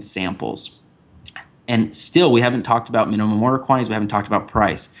requesting samples. And still, we haven't talked about minimum order quantities. We haven't talked about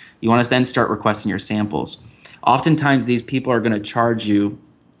price. You want to then start requesting your samples. Oftentimes, these people are going to charge you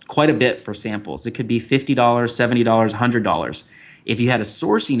quite a bit for samples. It could be $50, $70, $100. If you had a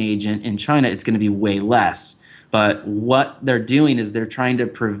sourcing agent in China, it's going to be way less. But what they're doing is they're trying to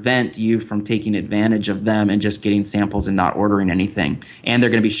prevent you from taking advantage of them and just getting samples and not ordering anything. And they're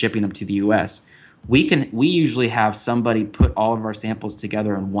going to be shipping them to the US. We usually have somebody put all of our samples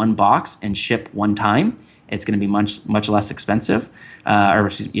together in one box and ship one time. It's going to be much less expensive,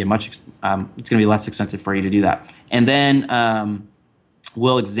 it's going to be less expensive for you to do that. And then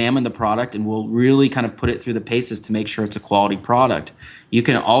we'll examine the product and we'll really kind of put it through the paces to make sure it's a quality product. You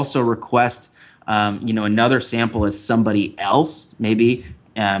can also request another sample as somebody else, maybe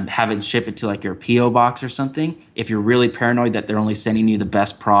have it ship it to like your P.O. box or something. If you're really paranoid that they're only sending you the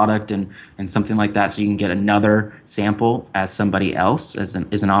best product and something like that, so you can get another sample as somebody else as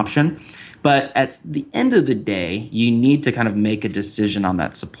an option. But at the end of the day, you need to kind of make a decision on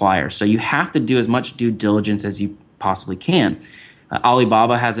that supplier. So you have to do as much due diligence as you possibly can.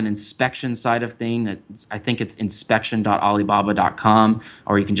 Alibaba has an inspection side of thing. I think it's inspection.alibaba.com,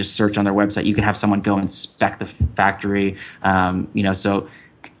 or you can just search on their website. You can have someone go inspect the factory. So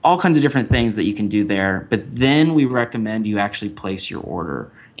all kinds of different things that you can do there. But then we recommend you actually place your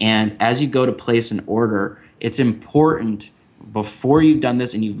order. And as you go to place an order, it's important before you've done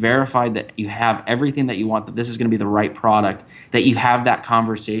this and you've verified that you have everything that you want, that this is going to be the right product, that you have that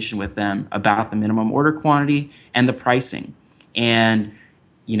conversation with them about the minimum order quantity and the pricing. And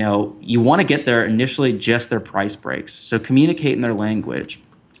you want to get there initially just their price breaks. So communicate in their language.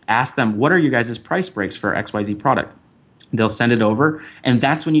 Ask them, what are your guys' price breaks for XYZ product? They'll send it over, and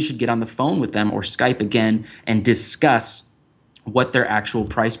that's when you should get on the phone with them or Skype again and discuss what their actual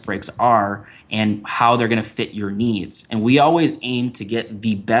price breaks are and how they're going to fit your needs. And we always aim to get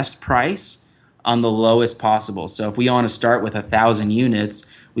the best price on the lowest possible. So if we want to start with 1,000 units,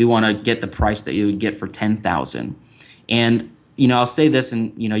 we want to get the price that you would get for 10,000. And I'll say this,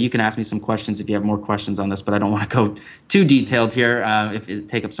 and you can ask me some questions if you have more questions on this, but I don't want to go too detailed here if it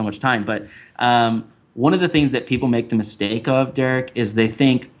take up so much time. But one of the things that people make the mistake of, Derek, is they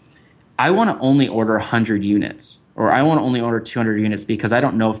think, I want to only order 100 units, or I want to only order 200 units because I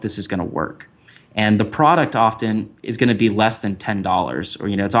don't know if this is going to work. And the product often is going to be less than $10, or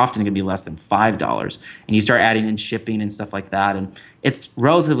it's often going to be less than $5. And you start adding in shipping and stuff like that, and it's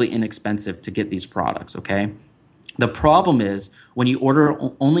relatively inexpensive to get these products. Okay. The problem is when you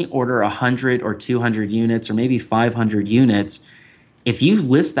only order 100 or 200 units or maybe 500 units, if you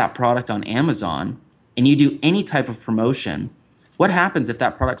list that product on Amazon and you do any type of promotion, what happens if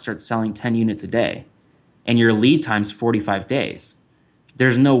that product starts selling 10 units a day and your lead time's 45 days?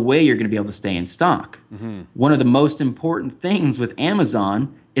 There's no way you're going to be able to stay in stock. Mm-hmm. One of the most important things with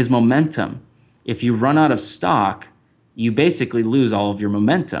Amazon is momentum. If you run out of stock, you basically lose all of your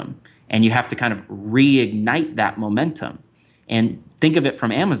momentum. And you have to kind of reignite that momentum. And think of it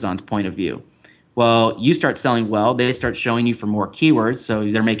from Amazon's point of view. Well, you start selling well, they start showing you for more keywords,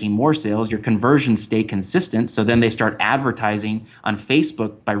 so they're making more sales. Your conversions stay consistent, so then they start advertising on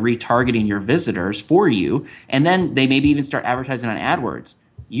Facebook by retargeting your visitors for you. And then they maybe even start advertising on AdWords.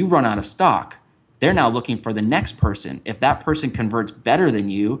 You run out of stock. They're now looking for the next person. If that person converts better than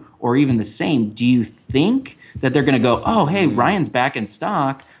you or even the same, do you think that they're going to go, oh, hey, Ryan's back in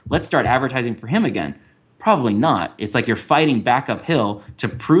stock, let's start advertising for him again? Probably not. It's like you're fighting back uphill to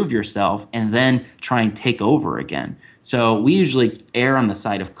prove yourself and then try and take over again. So we usually err on the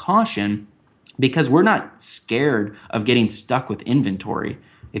side of caution because we're not scared of getting stuck with inventory.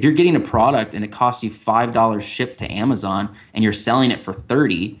 If you're getting a product and it costs you $5 shipped to Amazon and you're selling it for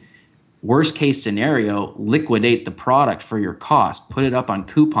 $30, worst case scenario, liquidate the product for your cost. Put it up on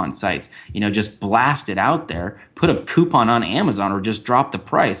coupon sites. Just blast it out there. Put a coupon on Amazon or just drop the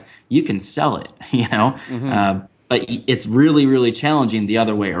price. You can sell it, Mm-hmm. But it's really, really challenging the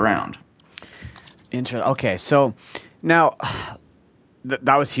other way around. Interesting. Okay, so now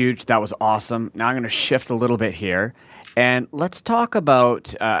that was huge. That was awesome. Now I'm going to shift a little bit here. And let's talk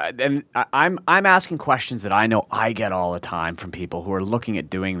about, and I'm asking questions that I know I get all the time from people who are looking at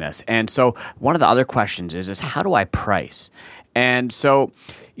doing this. And so one of the other questions is how do I price? And so,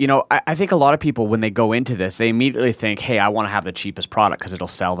 I think a lot of people, when they go into this, they immediately think, hey, I want to have the cheapest product because it'll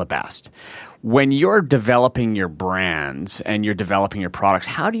sell the best. When you're developing your brands and you're developing your products,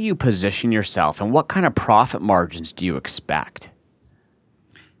 how do you position yourself and what kind of profit margins do you expect?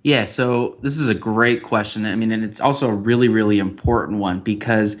 Yeah, so this is a great question. I mean, and it's also a really, really important one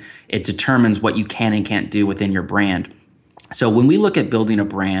because it determines what you can and can't do within your brand. So when we look at building a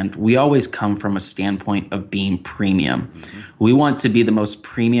brand, we always come from a standpoint of being premium. Mm-hmm. We want to be the most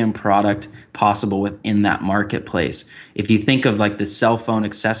premium product possible within that marketplace. If you think of like the cell phone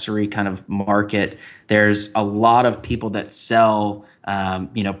accessory kind of market, there's a lot of people that sell,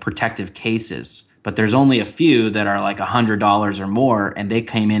 protective cases. But there's only a few that are like $100 or more, and they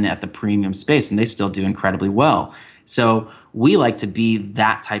came in at the premium space, and they still do incredibly well. So we like to be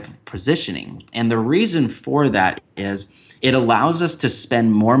that type of positioning. And the reason for that is it allows us to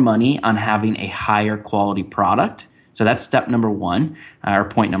spend more money on having a higher quality product. So that's step number one, or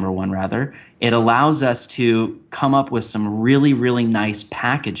point number one, rather. It allows us to come up with some really, really nice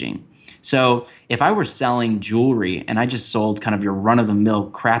packaging. So if I were selling jewelry and I just sold kind of your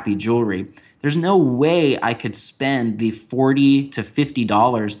run-of-the-mill crappy jewelry, there's no way I could spend the $40 to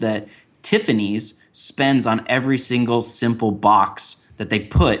 $50 that Tiffany's spends on every single simple box that they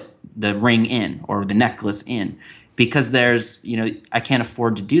put the ring in or the necklace in, because I can't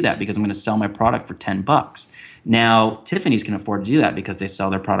afford to do that because I'm going to sell my product for $10. Now, Tiffany's can afford to do that because they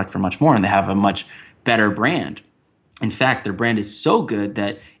sell their product for much more and they have a much better brand. In fact, their brand is so good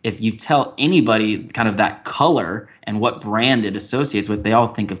that if you tell anybody kind of that color and what brand it associates with, they all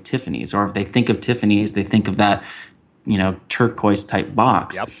think of Tiffany's. Or if they think of Tiffany's, they think of that, turquoise type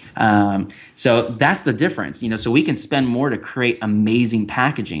box. Yep. So that's the difference. So we can spend more to create amazing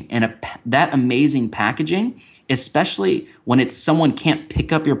packaging, and that amazing packaging, especially when it's someone can't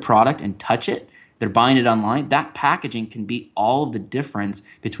pick up your product and touch it, they're buying it online, that packaging can be all of the difference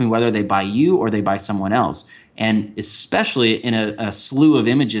between whether they buy you or they buy someone else. And especially in a slew of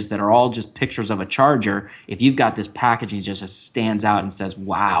images that are all just pictures of a charger, if you've got this packaging just stands out and says,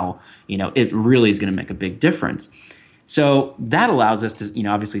 wow, it really is going to make a big difference. So that allows us to,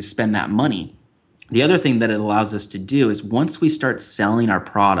 obviously spend that money. The other thing that it allows us to do is once we start selling our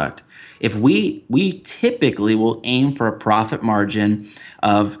product, if we typically will aim for a profit margin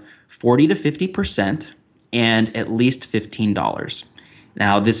of 40 to 50% and at least $15.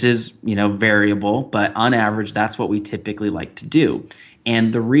 Now, this is, variable, but on average, that's what we typically like to do.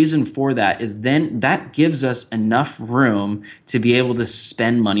 And the reason for that is then that gives us enough room to be able to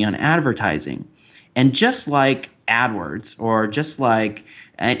spend money on advertising. And just like AdWords or just like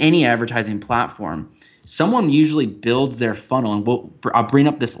any advertising platform, someone usually builds their funnel, and I'll bring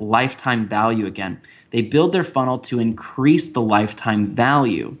up this lifetime value again. They build their funnel to increase the lifetime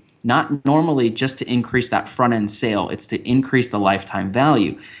value. Not normally just to increase that front end sale, it's to increase the lifetime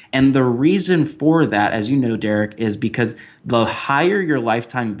value. And the reason for that, as you know, Derek, is because the higher your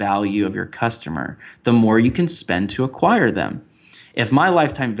lifetime value of your customer, the more you can spend to acquire them. If my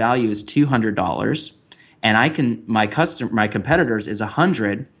lifetime value is $200 and my competitors is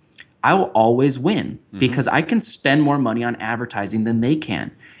 $100, I will always win because I can spend more money on advertising than they can.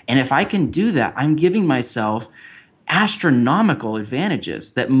 And if I can do that, I'm giving myself astronomical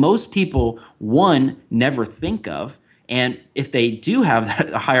advantages that most people, one, never think of. And if they do have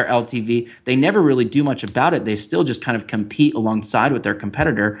a higher LTV, they never really do much about it. They still just kind of compete alongside with their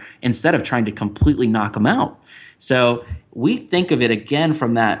competitor instead of trying to completely knock them out. So we think of it again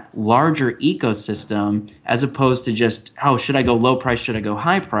from that larger ecosystem as opposed to just, should I go low price? Should I go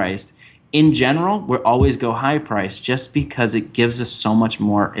high priced? In general, we'll always go high price just because it gives us so much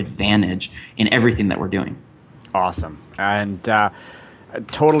more advantage in everything that we're doing. Awesome. And I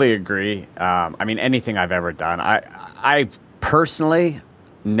totally agree. Anything I've ever done, I personally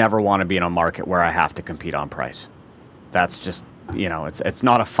never want to be in a market where I have to compete on price. That's just, it's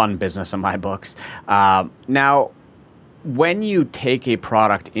not a fun business in my books. Now, when you take a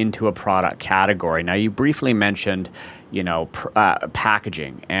product into a product category, now you briefly mentioned,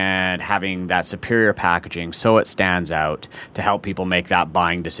 packaging and having that superior packaging so it stands out to help people make that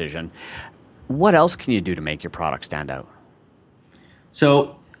buying decision. What else can you do to make your product stand out?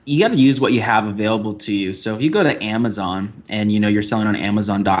 So you got to use what you have available to you. So if you go to Amazon and you're selling on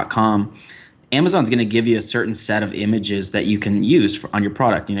Amazon.com, Amazon's going to give you a certain set of images that you can use on your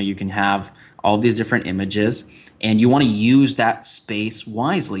product. You can have all these different images, and you want to use that space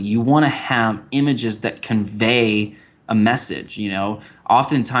wisely. You want to have images that convey a message.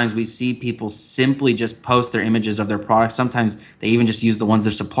 Oftentimes we see people simply just post their images of their products. Sometimes they even just use the ones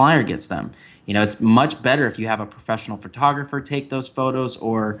their supplier gets them. It's much better if you have a professional photographer take those photos,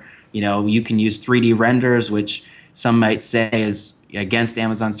 or, you can use 3D renders, which some might say is against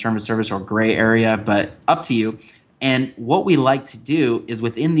Amazon's term of service or gray area, but up to you. And what we like to do is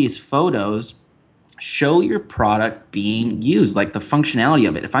within these photos, show your product being used, like the functionality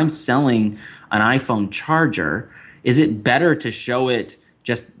of it. If I'm selling an iPhone charger, is it better to show it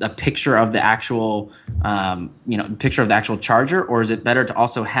just a picture of the actual, picture of the actual charger, or is it better to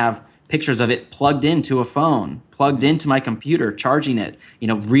also have pictures of it plugged into a phone, plugged into my computer, charging it,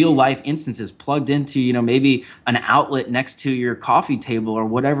 real life instances plugged into, maybe an outlet next to your coffee table or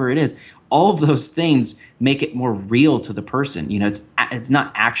whatever it is. All of those things make it more real to the person. It's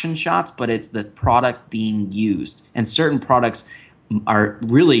not action shots, but it's the product being used. And certain products are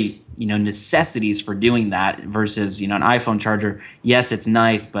really, necessities for doing that versus, an iPhone charger. Yes, it's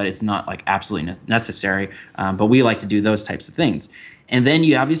nice, but it's not like absolutely necessary. But we like to do those types of things. And then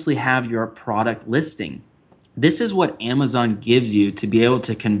you obviously have your product listing. This is what Amazon gives you to be able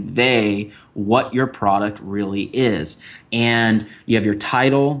to convey what your product really is. And you have your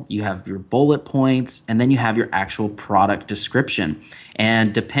title, you have your bullet points, and then you have your actual product description.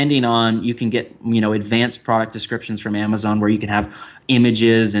 And depending on, you can get, advanced product descriptions from Amazon where you can have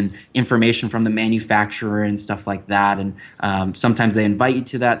images and information from the manufacturer and stuff like that. And sometimes they invite you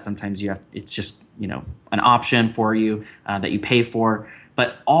to that. Sometimes it's just, an option for you that you pay for.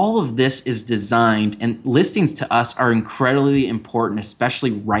 But all of this is designed, and listings to us are incredibly important,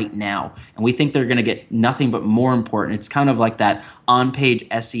 especially right now. And we think they're going to get nothing but more important. It's kind of like that on-page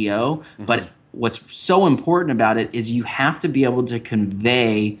SEO. But what's so important about it is you have to be able to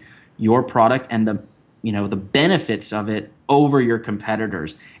convey your product and the benefits of it over your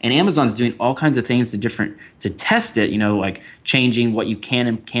competitors. And Amazon's doing all kinds of things to test it, like changing what you can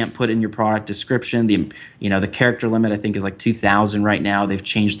and can't put in your product description. The character limit, I think, is like 2,000 right now. They've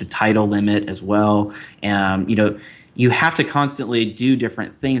changed the title limit as well. You have to constantly do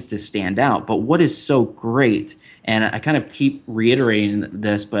different things to stand out. But what is so great, and I kind of keep reiterating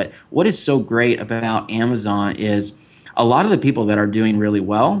this, but what is so great about Amazon is a lot of the people that are doing really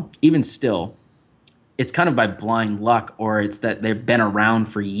well, even still, it's kind of by blind luck, or it's that they've been around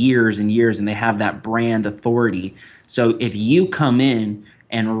for years and years and they have that brand authority. So if you come in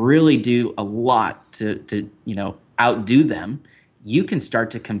and really do a lot to outdo them, you can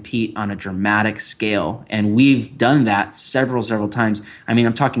start to compete on a dramatic scale. And we've done that several times. I mean,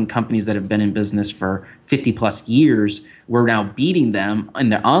 I'm talking companies that have been in business for 50 plus years. We're now beating them in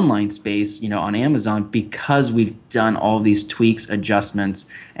the online space, on Amazon, because we've done all these tweaks, adjustments,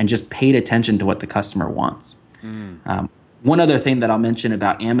 and just paid attention to what the customer wants. One other thing that I'll mention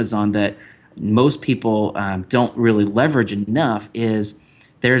about Amazon that most people don't really leverage enough is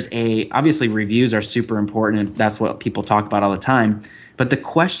obviously reviews are super important, and that's what people talk about all the time, but the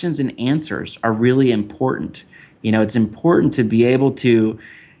questions and answers are really important. It's important to be able to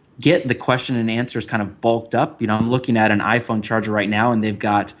get the question and answers kind of bulked up. I'm looking at an iPhone charger right now, and they've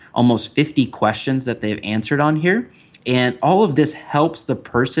got almost 50 questions that they've answered on here. And all of this helps the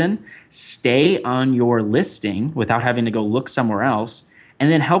person stay on your listing without having to go look somewhere else,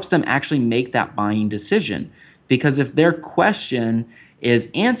 and then helps them actually make that buying decision. Because if their question is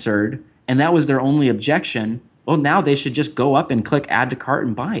answered and that was their only objection, well, now they should just go up and click add to cart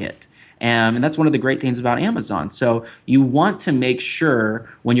and buy it. And that's one of the great things about Amazon. So you want to make sure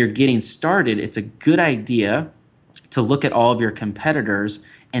when you're getting started, it's a good idea to look at all of your competitors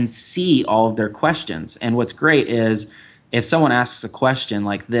and see all of their questions. And what's great is if someone asks a question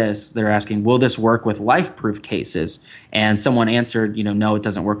like this, they're asking, will this work with life-proof cases? And someone answered, no, it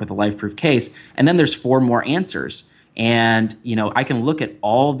doesn't work with a life-proof case. And then there's 4 more answers. And, I can look at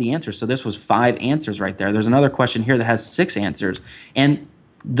all the answers. So this was 5 answers right there. There's another question here that has 6 answers. And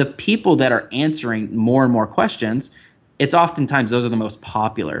the people that are answering more and more questions, it's oftentimes those are the most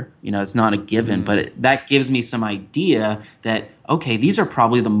popular. It's not a given, but that gives me some idea that, okay, these are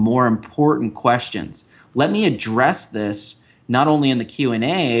probably the more important questions. Let me address this not only in the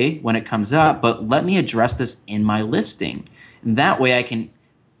Q&A when it comes up, but let me address this in my listing. And that way I can,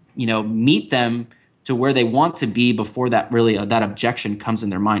 meet them to where they want to be before that objection comes in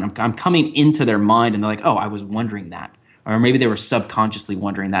their mind. I'm coming into their mind and they're like, oh, I was wondering that. Or maybe they were subconsciously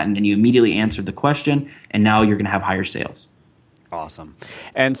wondering that, and then you immediately answered the question, and now you're going to have higher sales. Awesome.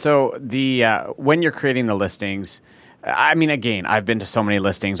 And so when you're creating the listings, I mean, again, I've been to so many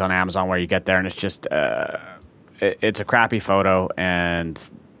listings on Amazon where you get there and it's just it's a crappy photo and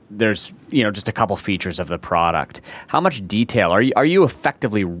there's just a couple features of the product. How much detail are you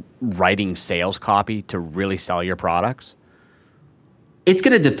effectively writing sales copy to really sell your products? It's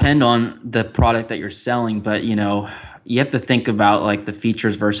going to depend on the product that you're selling, but you have to think about like the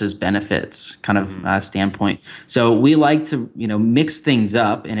features versus benefits kind of standpoint. So we like to mix things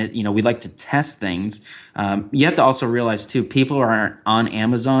up, and we like to test things. You have to also realize too, people are on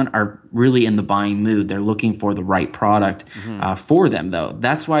Amazon are really in the buying mood. They're looking for the right product for them, though.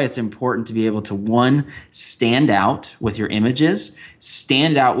 That's why it's important to be able to, one, stand out with your images,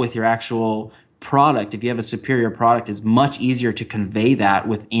 stand out with your actual product. If you have a superior product, it's much easier to convey that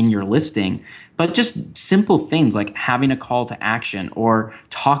within your listing. But just simple things like having a call to action or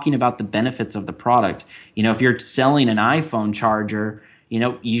talking about the benefits of the product. If you're selling an iPhone charger,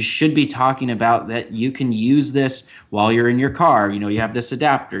 you should be talking about that you can use this while you're in your car. You have this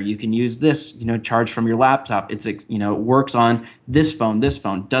adapter. You can use this, charge from your laptop. It's, it works on this phone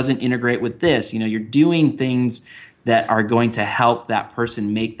doesn't integrate with this. You're doing things that are going to help that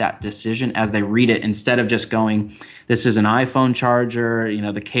person make that decision as they read it, instead of just going, this is an iPhone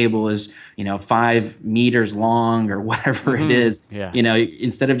charger, the cable is, 5 meters long or whatever it is. Yeah.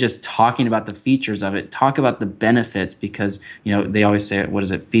 Instead of just talking about the features of it, talk about the benefits, because, they always say, what is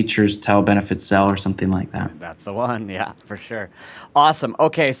it? Features tell, benefits sell, or something like that. That's the one. Yeah, for sure. Awesome.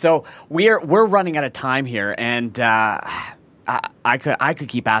 Okay. So we're running out of time here, and, I could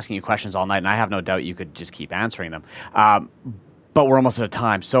keep asking you questions all night, and I have no doubt you could just keep answering them. But we're almost out of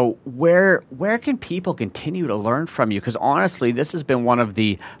time. So where can people continue to learn from you? Because honestly, this has been one of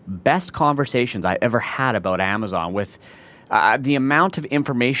the best conversations I ever had about Amazon. With the amount of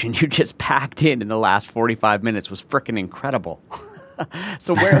information you just packed in the last 45 minutes was freaking incredible.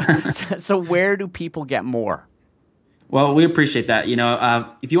 So where do people get more? Well, we appreciate that.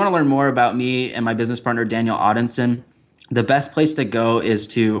 If you want to learn more about me and my business partner, Daniel Audenson, The best place to go is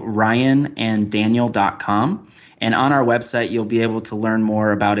to ryananddaniel.com. And on our website, you'll be able to learn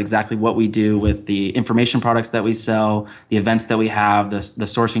more about exactly what we do with the information products that we sell, the events that we have, the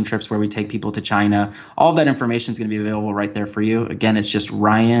sourcing trips where we take people to China. All of that information is going to be available right there for you. Again, it's just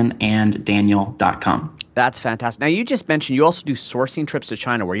ryananddaniel.com. That's fantastic. Now, you just mentioned you also do sourcing trips to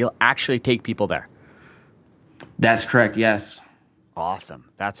China where you'll actually take people there. That's correct, yes. Awesome.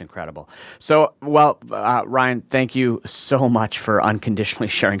 That's incredible. So, well, Ryan, thank you so much for unconditionally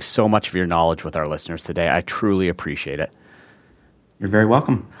sharing so much of your knowledge with our listeners today. I truly appreciate it. You're very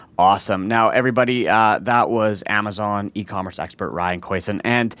welcome. Awesome. Now, everybody, that was Amazon e-commerce expert Ryan Koysen.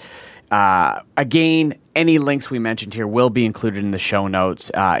 And again, any links we mentioned here will be included in the show notes,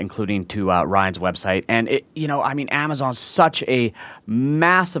 including to Ryan's website. And, Amazon's such a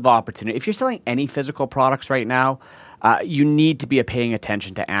massive opportunity. If you're selling any physical products right now, you need to be paying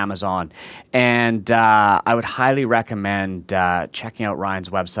attention to Amazon. And I would highly recommend checking out Ryan's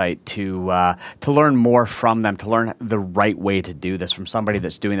website to learn more from them, to learn the right way to do this from somebody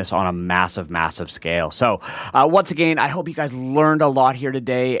that's doing this on a massive, massive scale. So once again, I hope you guys learned a lot here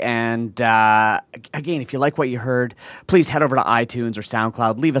today. And again, if you like what you heard, please head over to iTunes or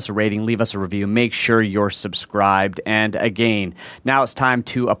SoundCloud, leave us a rating, leave us a review, make sure you're subscribed. And again, now it's time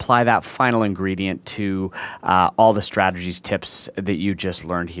to apply that final ingredient to all the strategies, tips that you just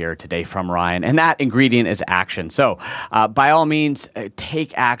learned here today from Ryan. And that ingredient is action. So by all means,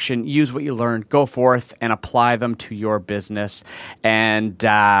 take action, use what you learned, go forth and apply them to your business. And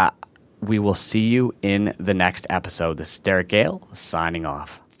we will see you in the next episode. This is Derek Gale signing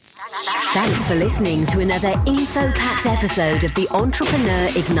off. Thanks for listening to another info-packed episode of the Entrepreneur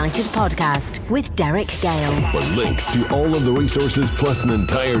Ignited podcast with Derek Gale. For links to all of the resources plus an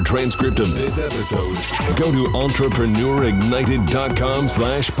entire transcript of this episode, go to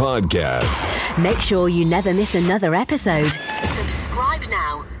entrepreneurignited.com/podcast. Make sure you never miss another episode. Subscribe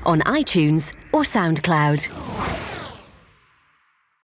now on iTunes or SoundCloud.